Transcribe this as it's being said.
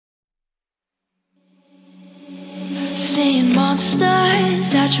seeing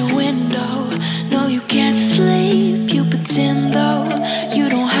monsters out your window. No, you can't sleep, you pretend though. You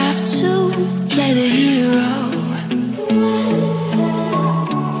don't have to play the hero,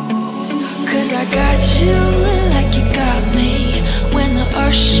 'cause I got you like you got me. When the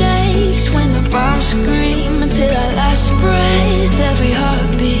earth shakes, when the bombs scream, until our last breath, every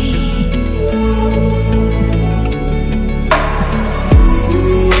heartbeat.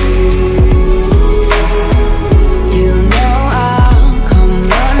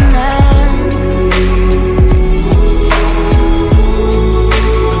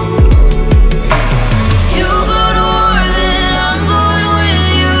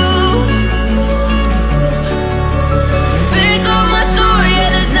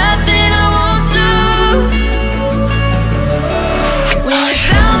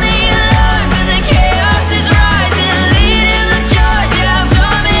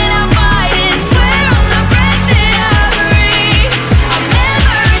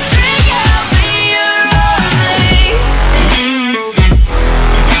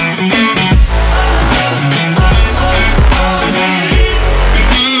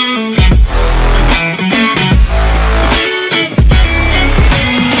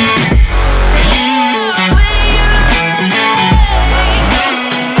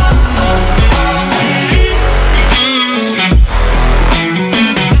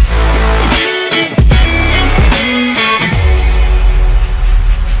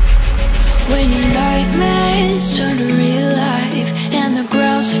 Turn to real life and the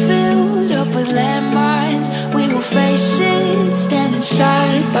ground's filled up with landmines. We will face it, standing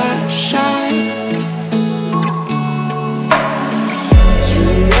side by side. You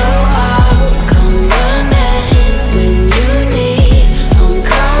know I'll come running when you need. I'm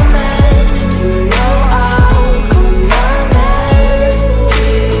coming. You know I'll come running.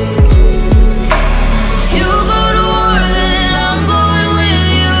 You go to war, then I'm going with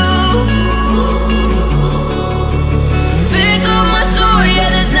you. Pick up my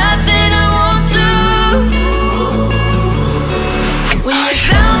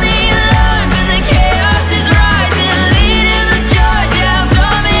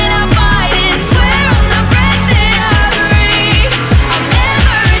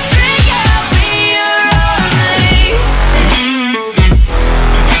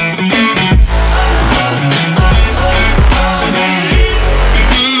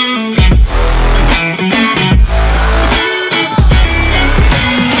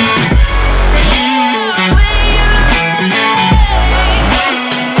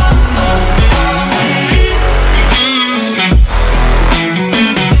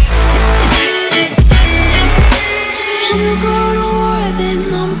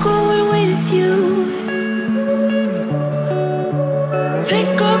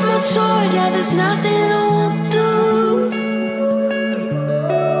sword, yeah, there's nothing I won't do.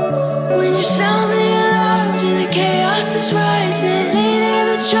 When you sound the alarms and the chaos is rising, leading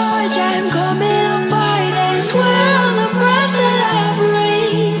the charge, I'm coming, I'll fight. I swear on the breath that I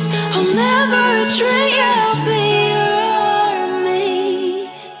breathe, I'll never retreat, yeah, I'll be your army.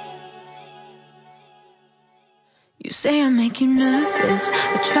 You say I make you nervous,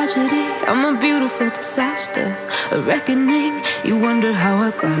 a tragedy, I'm a beautiful disaster, a reckoning. You wonder how I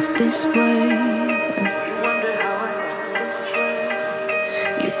got this way.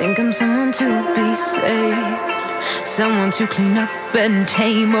 You think I'm someone to be saved, someone to clean up and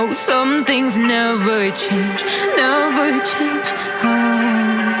tame. Oh, some things never change, never change. Oh.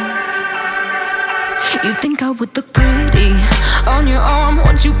 You think I would look pretty on your arm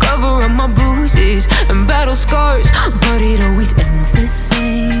once you cover up my bruises and battle scars, but it always ends the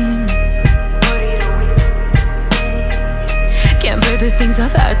same. Can't bear the things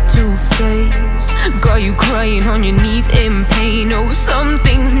I've had to face, got you crying on your knees in pain. Oh, some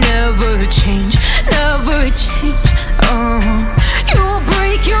things never change, never change. Oh, you'll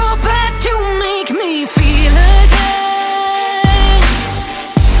break your back to make me feel again,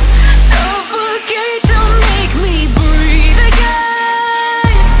 suffocate to make me breathe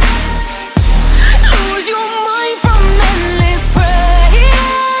again, lose your mind from endless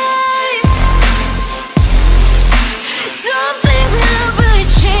pain. Some things never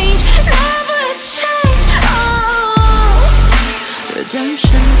change, never change. Oh,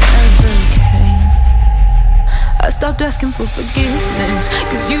 redemption never came. I stopped asking for forgiveness,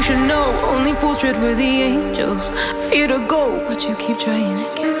 'cause you should know only fools tread where the angels fear to go, but you keep trying to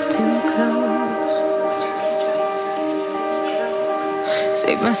get too close.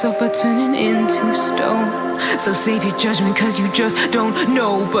 Save myself by turning into stone, so save your judgment 'cause you just don't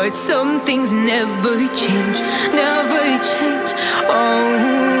know. But some things never change, never change. Oh,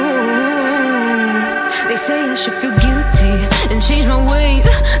 They say I should feel guilty and change my ways,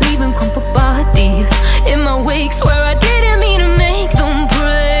 leaving crumpled bodies in my wake. Swear I didn't mean to make them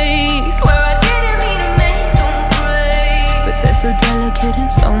break. But they're so delicate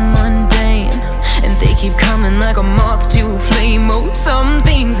and so mundane, and they keep coming like a moth to a flame. Oh, some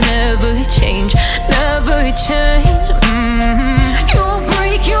things never change, never change. You'll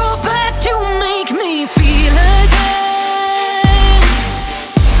break your back to make me feel again,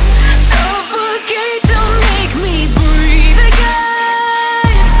 suffocate to make me breathe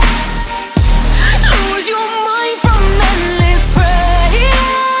again, lose your mind from endless pain.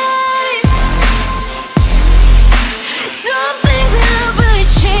 Some things never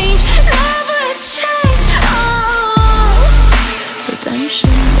change, never change. Oh, redemption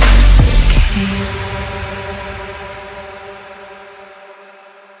never came.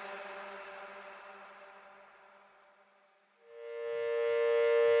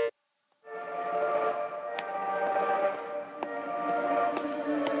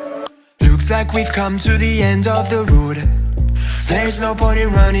 Looks like we've come to the end of the road. There's no point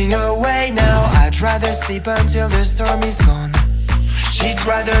in running away now. I'd rather sleep until the storm is gone. She'd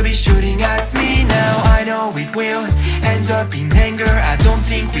rather be shooting at me now. I know it will end up in anger. I don't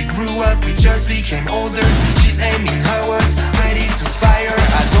think we grew up, we just became older. She's aiming her words, ready to fire.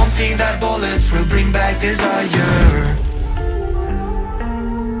 I don't think that bullets will bring back desire.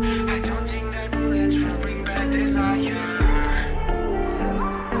 I don't think that bullets will bring back desire.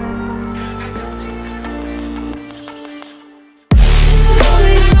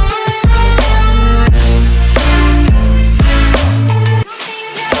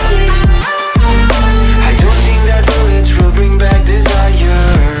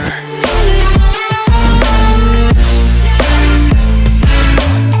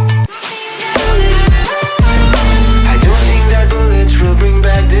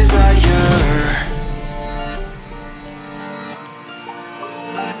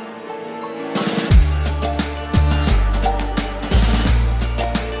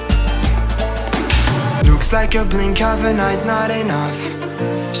 Like a blink of an eye's not enough.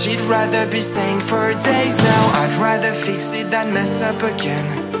 She'd rather be staying for days now. I'd rather fix it than mess up again.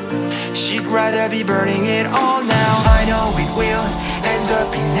 She'd rather be burning it all now. I know it will end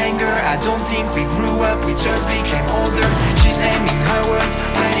up in anger. I don't think we grew up, we just became older. She's aiming her words,